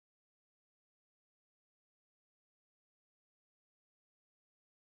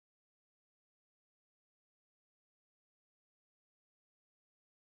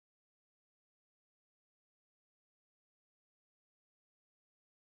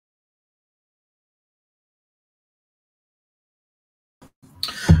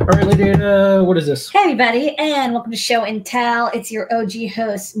All right, Lady Ada, what is this? Hey, everybody, and welcome to Show and Tell. It's your OG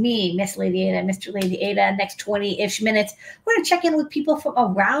host, me, Miss Lady Ada, Mr. Lady Ada. Next 20-ish minutes, we're going to check in with people from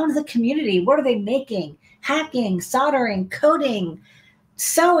around the community. What are they making? Hacking, soldering, coding,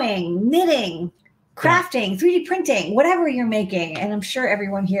 sewing, knitting, crafting, 3D printing, whatever you're making. And I'm sure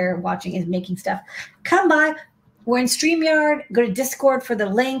everyone here watching is making stuff. Come by. We're in StreamYard. Go to Discord for the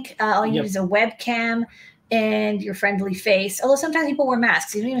link. All you need is a webcam and your friendly face. Although sometimes people wear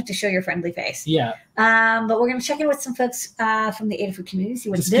masks. You don't even have to show your friendly face. Yeah. But we're going to check in with some folks from the Adafruit community, see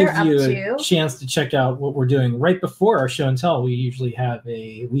what Just they're gives up you to. a chance to check out what we're doing. Right before our show and tell, we usually have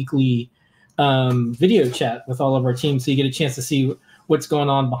a weekly video chat with all of our teams. So you get a chance to see what's going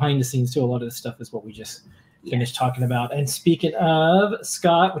on behind the scenes too. A lot of this stuff is what we just finished talking about. And speaking of,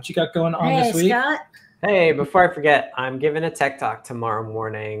 Scott, what you got going on this week? Scott. Hey, before I forget, I'm giving a tech talk tomorrow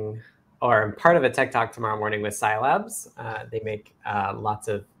morning, or I'm part of a tech talk tomorrow morning with Scilabs. They make lots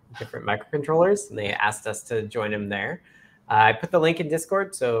of different microcontrollers, and they asked us to join them there. I put the link in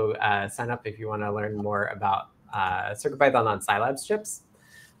Discord, so sign up if you want to learn more about CircuitPython on Scilabs chips.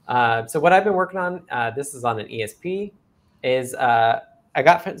 So what I've been working on, this is on an ESP, is I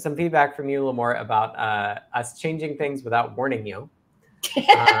got some feedback from you, a little more about us changing things without warning you.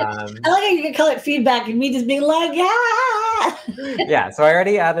 I like how you can call it feedback and me just being like, yeah. Yeah, so I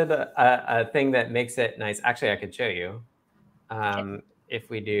already added a thing that makes it nice. Actually, I could show you.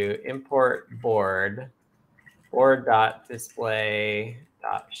 If we do import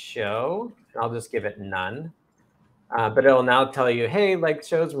board.display.show, and I'll just give it none. But it'll now tell you, hey, like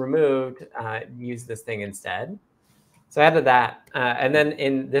show's removed, use this thing instead. So I added that. And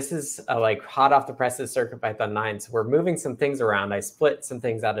then this is like hot off the presses CircuitPython 9. So we're moving some things around. I split some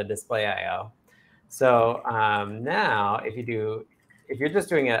things out of display IO. So now if you're just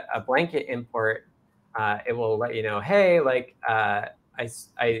doing a blanket import, it will let you know, hey, like I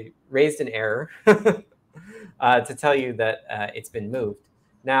raised an error to tell you that it's been moved.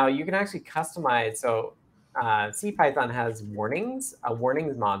 Now you can actually customize. So CPython has warnings, a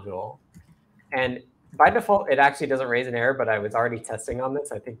warnings module. And by default, it actually doesn't raise an error, but I was already testing on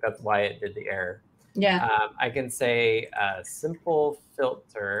this. I think that's why it did the error. Yeah. I can say simple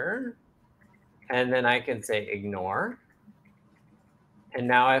filter, and then I can say ignore. And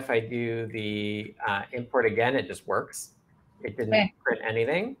now if I do the import again, it just works. It didn't print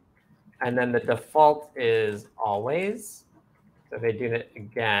anything. And then the default is always. So if I do it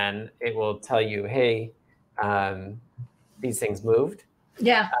again, it will tell you, hey, these things moved.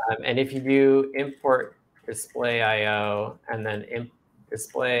 Yeah. And if you do import display IO and then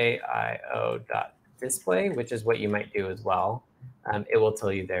display IO.display, which is what you might do as well, it will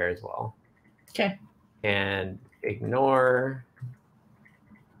tell you there as well. Okay. And ignore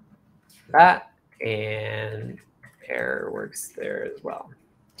that, and error works there as well.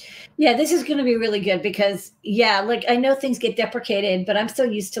 Yeah, this is going to be really good because, like I know things get deprecated, but I'm still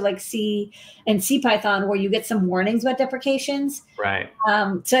used to like C and CPython where you get some warnings about deprecations. Right.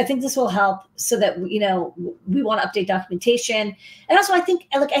 So I think this will help so that, we want to update documentation. And also I think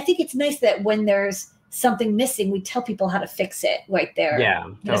it's nice that when there's something missing, we tell people how to fix it right there. Yeah,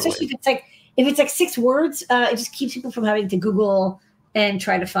 totally. Especially if it's like 6 words, it just keeps people from having to Google and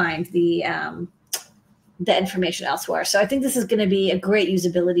try to find the information elsewhere. So I think this is going to be a great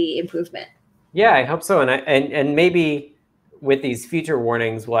usability improvement. Yeah, I hope so. And maybe with these future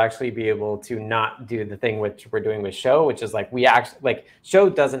warnings, we'll actually be able to not do the thing which we're doing with show, which is like show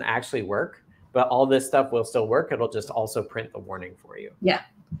doesn't actually work, but all this stuff will still work. It'll just also print the warning for you. Yeah.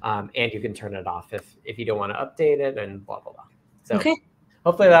 And you can turn it off if you don't want to update it and blah, blah, blah. So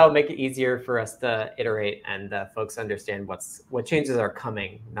hopefully that will make it easier for us to iterate and folks understand what changes are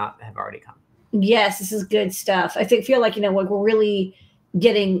coming, not have already come. Yes, this is good stuff. I feel like, we're really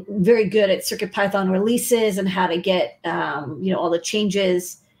getting very good at CircuitPython releases and how to get, all the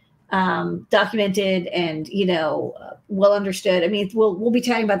changes documented and, well understood. I mean, we'll be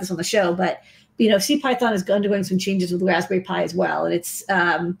talking about this on the show, but, CPython is undergoing some changes with Raspberry Pi as well. And it's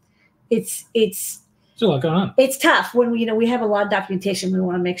a lot going on. It's tough when we have a lot of documentation. We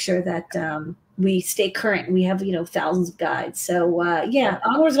want to make sure that we stay current and we have, thousands of guides. So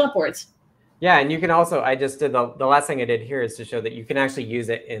onwards and upwards. Yeah, and you can also, I just did the last thing I did here is to show that you can actually use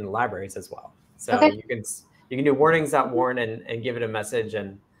it in libraries as well. So you can do warnings.warn and give it a message,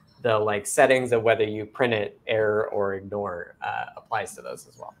 and the settings of whether you print it, error, or ignore applies to those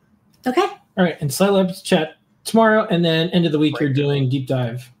as well. Okay. All right, and Scilabs chat tomorrow, and then end of the week you're doing deep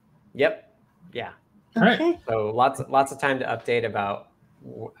dive. Yep. Yeah. All right. So lots of time to update about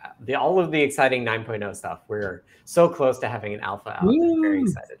all of the exciting 9.0 stuff. We're so close to having an alpha out. I'm very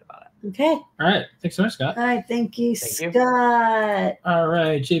excited about it. Okay. All right. Thanks so much, Scott. All right. Thank you, Thank Scott. All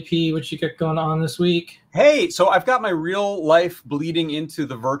right, JP, what you got going on this week? Hey, so I've got my real life bleeding into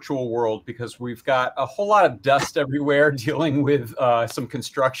the virtual world because we've got a whole lot of dust everywhere dealing with some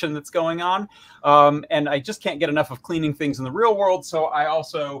construction that's going on. And I just can't get enough of cleaning things in the real world. So I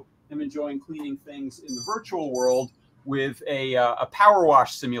also am enjoying cleaning things in the virtual world with a power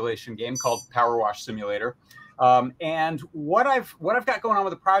wash simulation game called Power Wash Simulator. And what I've got going on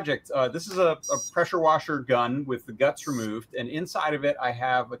with the project, this is a pressure washer gun with the guts removed. And inside of it, I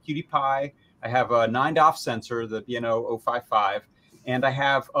have a Cutie Pie. I have a 9DOF sensor, the B&O 055, and I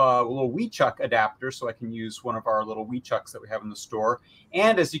have a little WeChuck adapter, so I can use one of our little WeChucks that we have in the store.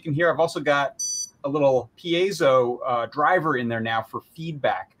 And as you can hear, I've also got a little piezo driver in there now for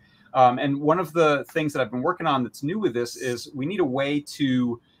feedback. And one of the things that I've been working on that's new with this is we need a way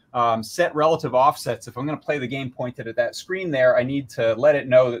to set relative offsets. If I'm going to play the game pointed at that screen there, I need to let it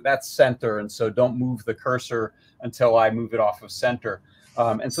know that that's center, and so don't move the cursor until I move it off of center.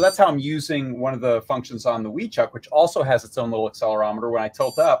 And so that's how I'm using one of the functions on the WeChuck, which also has its own little accelerometer. When I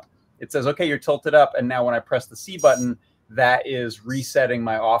tilt up, it says, okay, you're tilted up. And now when I press the C button, that is resetting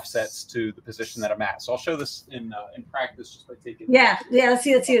my offsets to the position that I'm at. So I'll show this in practice just by taking. Yeah. Let's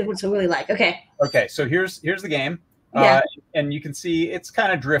see what it's really like. Okay. Okay. So here's the game. Yeah. And you can see it's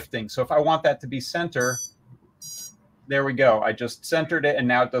kind of drifting. So if I want that to be center, there we go. I just centered it, and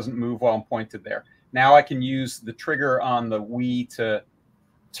now it doesn't move while I'm pointed there. Now I can use the trigger on the Wii to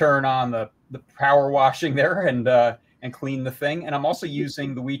turn on the power washing there and clean the thing. And I'm also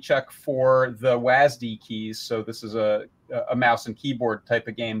using the WeChuck for the WASD keys. So this is a mouse and keyboard type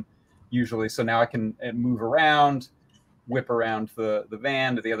of game usually. So now I can move around, whip around the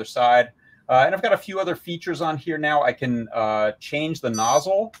van to the other side. And I've got a few other features on here now. I can change the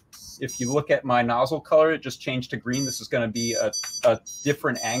nozzle. If you look at my nozzle color, it just changed to green. This is going to be a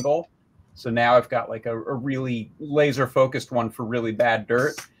different angle. So now I've got like a really laser focused one for really bad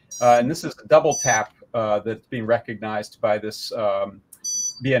dirt. And this is a double tap that's being recognized by this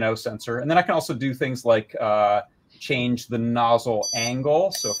B&O sensor. And then I can also do things like change the nozzle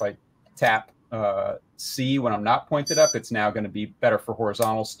angle. So if I tap C when I'm not pointed up, it's now going to be better for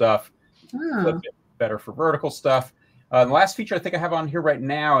horizontal stuff, flip it, better for vertical stuff. The last feature I think I have on here right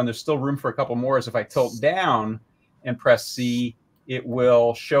now, and there's still room for a couple more, is if I tilt down and press C, it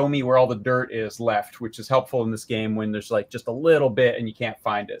will show me where all the dirt is left, which is helpful in this game when there's like just a little bit and you can't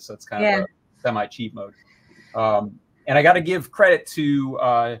find it. So it's kind of a semi-cheat mode. And I got to give credit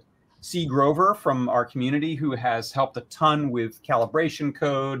to C. Grover from our community, who has helped a ton with calibration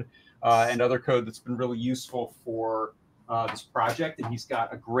code and other code that's been really useful for this project. And he's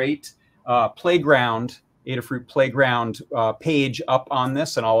got a great playground, Adafruit playground page up on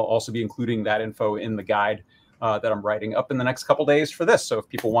this. And I'll also be including that info in the guide that I'm writing up in the next couple days for this. So if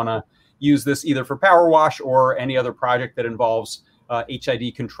people want to use this either for Power Wash or any other project that involves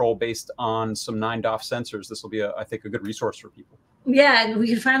HID control based on some 9DOF sensors, this will be, I think, a good resource for people. Yeah, and we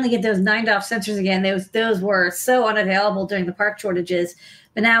can finally get those 9DOF sensors again. Those were so unavailable during the part shortages,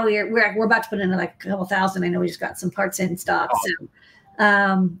 but now we're about to put in like a couple thousand. I know we just got some parts in stock.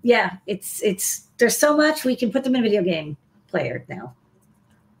 So yeah, it's there's so much we can put them in a video game player now.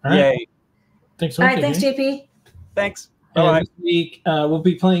 All right. Yay! Thanks so much. All right, thanks, JP. Thanks. And this week we'll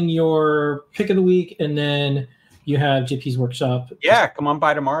be playing your pick of the week, and then you have JP's workshop. Yeah, come on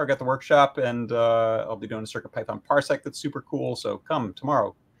by tomorrow. I got the workshop, and I'll be doing a CircuitPython parsec that's super cool. So come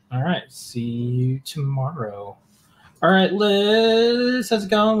tomorrow. All right. See you tomorrow. All right, Liz, how's it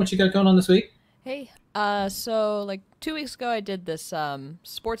going? What you got going on this week? Hey, so like 2 weeks ago, I did this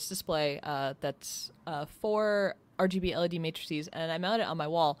sports display that's 4 RGB LED matrices, and I mounted it on my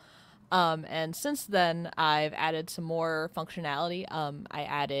wall. And since then, I've added some more functionality. I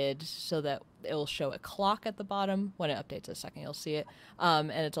added so that it will show a clock at the bottom. When it updates in a second, you'll see it. And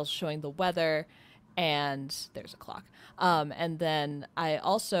it's also showing the weather, and there's a clock. And then I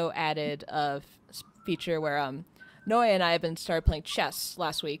also added a feature where Noe and I have been started playing chess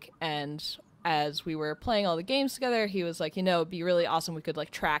last week, and as we were playing all the games together, he was like, it'd be really awesome. We could like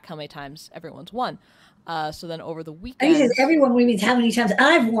track how many times everyone's won. So then over the weekend, I think everyone means how many times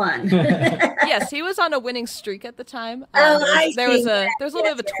I've won. Yes, he was on a winning streak at the time. There was a little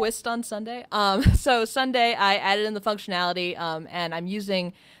bit of a twist on Sunday. So Sunday I added in the functionality, and I'm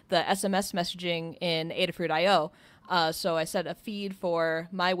using the SMS messaging in Adafruit IO. So I set a feed for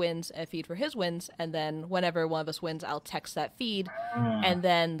my wins, a feed for his wins, and then whenever one of us wins, I'll text that feed, and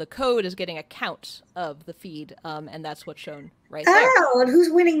then the code is getting a count of the feed, and that's what's shown right there. Oh, and who's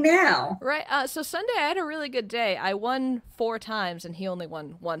winning now? Right. So Sunday I had a really good day. I won 4 times, and he only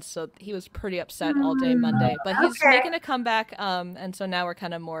won once, so he was pretty upset all day Monday. But he's making a comeback, and so now we're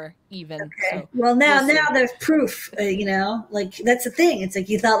kind of more even. Okay. So Well, now we'll see. there's proof. You know, like that's the thing. It's like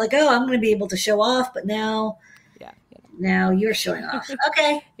you thought, like, oh, I'm going to be able to show off, but now. Yeah. Now you're showing off.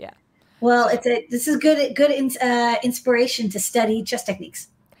 Okay. Yeah. Well, this is good inspiration to study chess techniques.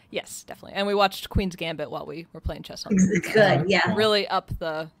 Yes, definitely. And we watched Queen's Gambit while we were playing chess on Good. Yeah. really up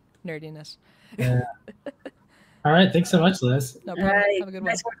the nerdiness. Yeah. All right. Thanks so much, Liz. No All problem. right. Have a good one.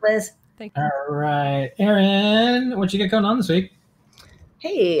 Nice work, Liz. Thank you. All right, Aaron, what you got going on this week?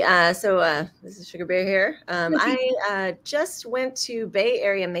 Hey, this is Sugar Bear here. I just went to Bay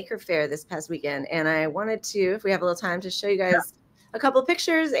Area Maker Faire this past weekend, and I wanted to, if we have a little time, to show you guys a couple of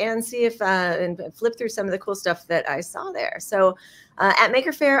pictures and see if and flip through some of the cool stuff that I saw there. So at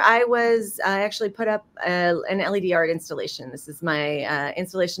Maker Faire, I actually put up an LED art installation. This is my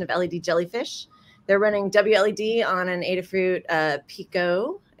installation of LED jellyfish. They're running WLED on an Adafruit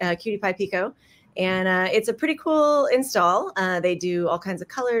Pico, Cutie Pie Pico. And it's a pretty cool install. They do all kinds of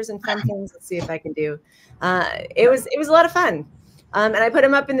colors and fun things. Let's see if I can do. It was a lot of fun. And I put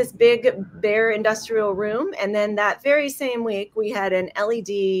them up in this big bare industrial room. And then that very same week, we had an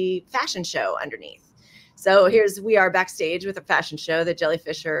LED fashion show underneath. So we are backstage with a fashion show. The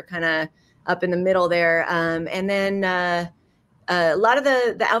jellyfish are kind of up in the middle there. And then a lot of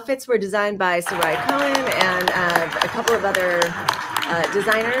the outfits were designed by Sarai Cohen and a couple of other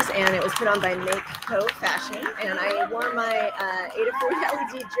designers, and it was put on by Make Co Fashion. And I wore my Adafruit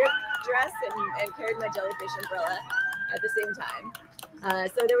LED drip dress and carried my jellyfish umbrella at the same time.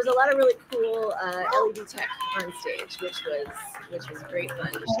 So there was a lot of really cool LED tech on stage, which was great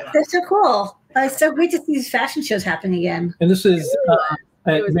fun to show off. They're so cool. It's so great to see these fashion shows happen again. And this is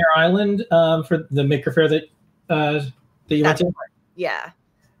at Mare Island for the Maker Faire that you went to? Yeah.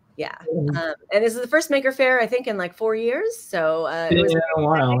 And this is the first Maker Faire, I think, in like 4 years. So it was a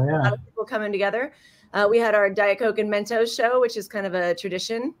while, a lot of people coming together. We had our Diet Coke and Mentos show, which is kind of a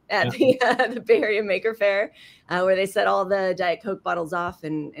tradition at the Bay Area Maker Faire, where they set all the Diet Coke bottles off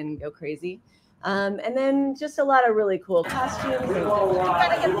and go crazy. And then just a lot of really cool costumes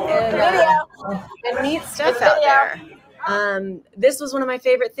and neat stuff out there. This was one of my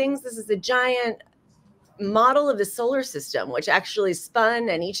favorite things. This is a giant model of the solar system, which actually spun,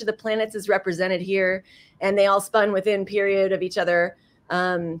 and each of the planets is represented here, and they all spun within period of each other.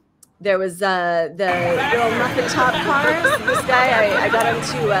 There was the little muffin top cars. This guy, I got him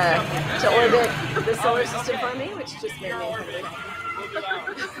to orbit the solar system for me, which just made me happy.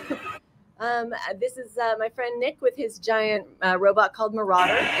 This is my friend Nick with his giant robot called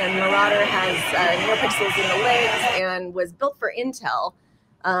Marauder, and Marauder has NeoPixels in the legs and was built for Intel.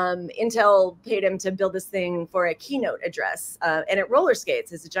 Intel paid him to build this thing for a keynote address, and it roller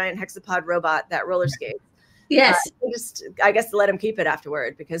skates. It's a giant hexapod robot that roller skates. Yes. I guess to let him keep it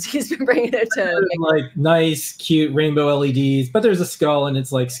afterward, because he's been bringing it to like nice, cute rainbow LEDs, but there's a skull and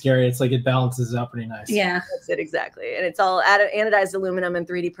it's like scary. It's like it balances out pretty nice. Yeah, that's it exactly, and it's all anodized aluminum and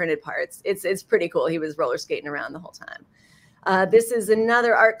 3D printed parts. It's pretty cool. He was roller skating around the whole time. This is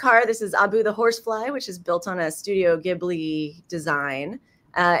another art car. This is Abu the Horsefly, which is built on a Studio Ghibli design.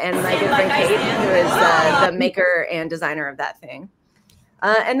 And my good friend Kate, who is the maker and designer of that thing.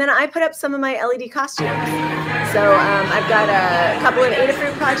 And then I put up some of my LED costumes. So I've got a couple of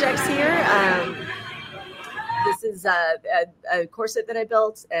Adafruit projects here. This is a corset that I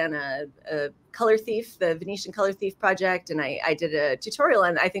built, and a Color Thief, the Venetian Color Thief project. And I did a tutorial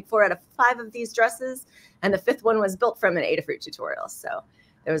on, I think, 4 out of 5 of these dresses. And the 5th one was built from an Adafruit tutorial. So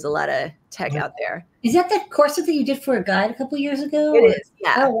there was a lot of tech out there. Is that the corset that you did for a guide a couple years ago? It is,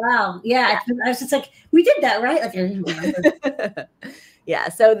 yeah. Oh, wow. Yeah. I was just like, we did that, right? Like, I didn't remember. Yeah,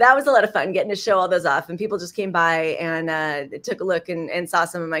 so that was a lot of fun getting to show all those off, and people just came by and took a look and saw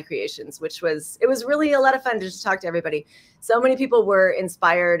some of my creations, it was really a lot of fun to just talk to everybody. So many people were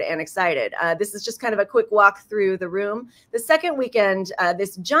inspired and excited. This is just kind of a quick walk through the room. The second weekend,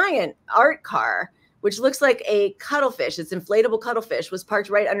 this giant art car, which looks like a cuttlefish, it's inflatable cuttlefish, was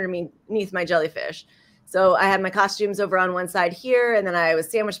parked right underneath my jellyfish. So I had my costumes over on one side here, and then I was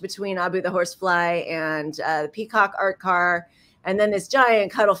sandwiched between Abu the Horsefly and the Peacock art car. And then this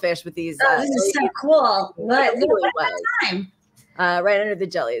giant cuttlefish with these. This is so cool. What time? Right under the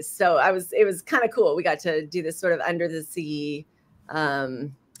jellies. So it was kind of cool. We got to do this sort of under the sea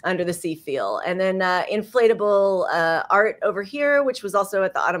under the sea feel. And then inflatable art over here, which was also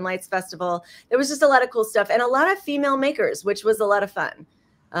at the Autumn Lights Festival. There was just a lot of cool stuff and a lot of female makers, which was a lot of fun.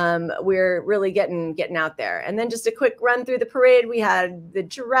 We're really getting out there. And then just a quick run through the parade. We had the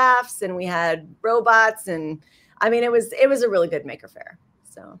giraffes and we had robots, and I mean, it was a really good maker fair.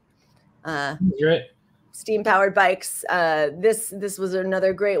 So You're right. steam powered bikes. This was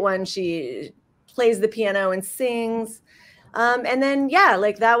another great one. She plays the piano and sings. And then, yeah,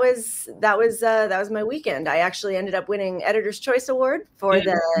 like that was my weekend. I actually ended up winning Editor's Choice Award for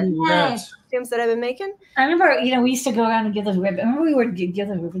the costumes that I've been making. I remember, we used to go around and give the ribbons. Remember we would give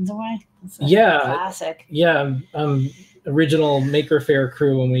the ribbons away? Classic. Yeah. Original Maker Faire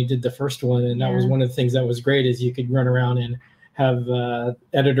crew when we did the first one, and that was one of the things that was great is you could run around and have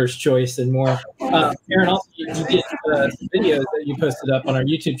Editor's Choice and more. Aaron, also you did videos that you posted up on our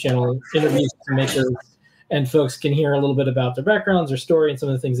YouTube channel, interviews with makers. And folks can hear a little bit about their backgrounds, their story, and some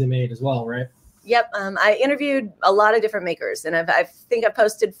of the things they made as well, right? Yep. I interviewed a lot of different makers, and I think I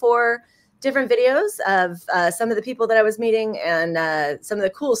posted 4 different videos of some of the people that I was meeting and some of the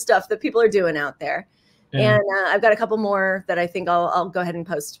cool stuff that people are doing out there. Yeah. And I've got a couple more that I think I'll go ahead and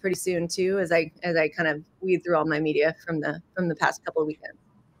post pretty soon too, as I kind of weed through all my media from the past couple of weekends.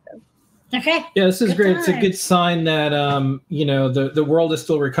 Okay. Yeah, this is great. It's a good sign that the world is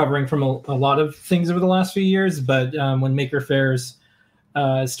still recovering from a lot of things over the last few years. But when Maker Fairs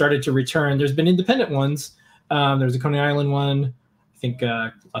started to return, there's been independent ones. There's a Coney Island one, I think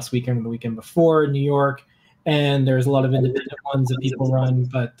last weekend or the weekend before in New York, and there's a lot of independent ones that people run.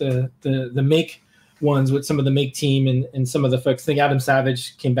 But the Make ones with some of the Make team and some of the folks. I think Adam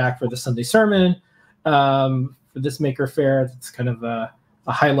Savage came back for the Sunday sermon for this Maker Faire. It's kind of a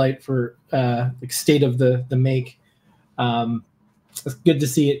highlight for the state of the Make. It's good to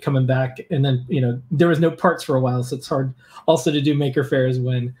see it coming back. And then, there was no parts for a while, so it's hard also to do Maker Fairs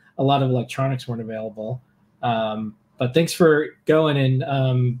when a lot of electronics weren't available. But thanks for going.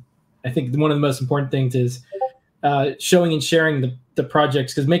 And I think one of the most important things is showing and sharing the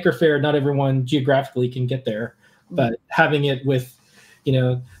projects, because Maker Faire, not everyone geographically can get there, but having it with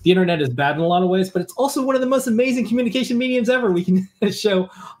the internet is bad in a lot of ways, but it's also one of the most amazing communication mediums ever. We can show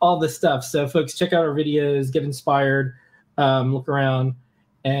all this stuff. So folks, check out our videos, get inspired, look around,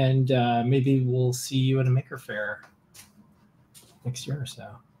 and maybe we'll see you at a Maker Faire next year or so.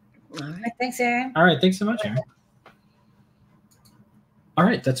 All right. Thanks, Aaron. All right. Thanks so much, Aaron. All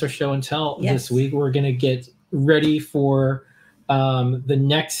right. That's our show and tell this week. We're going to get ready for the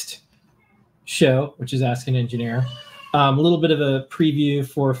next show, which is Ask an Engineer. A little bit of a preview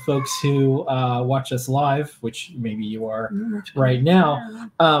for folks who watch us live, which maybe you are right now.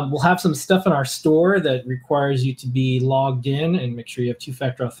 We'll have some stuff in our store that requires you to be logged in, and make sure you have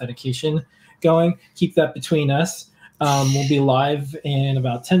 2-factor authentication going. Keep that between us. We'll be live in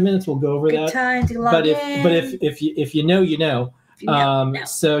about 10 minutes. We'll go over that. Good time to log in. But if you know, you know.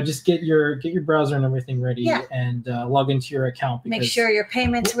 So just get your browser and everything ready and log into your account. Make sure your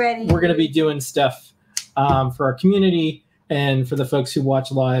payment's ready. We're going to be doing stuff for our community and for the folks who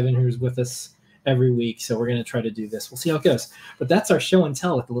watch live and who's with us every week. So we're going to try to do this. We'll see how it goes. But that's our show and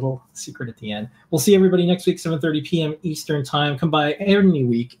tell with a little secret at the end. We'll see everybody next week, 7:30 p.m. Eastern time. Come by every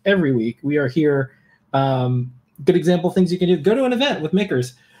week. We are here. Good example of things you can do. Go to an event with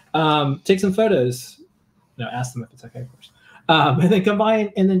makers. Take some photos. Ask them if it's okay, of course. And then come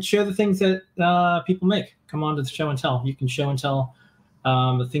by and then share the things that people make. Come on to the show and tell. You can show and tell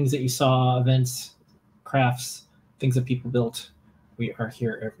the things that you saw, events, crafts, things that people built. We are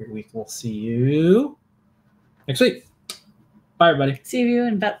here every week. We'll see you next week. Bye, everybody. See you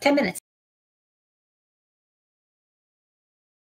in about 10 minutes.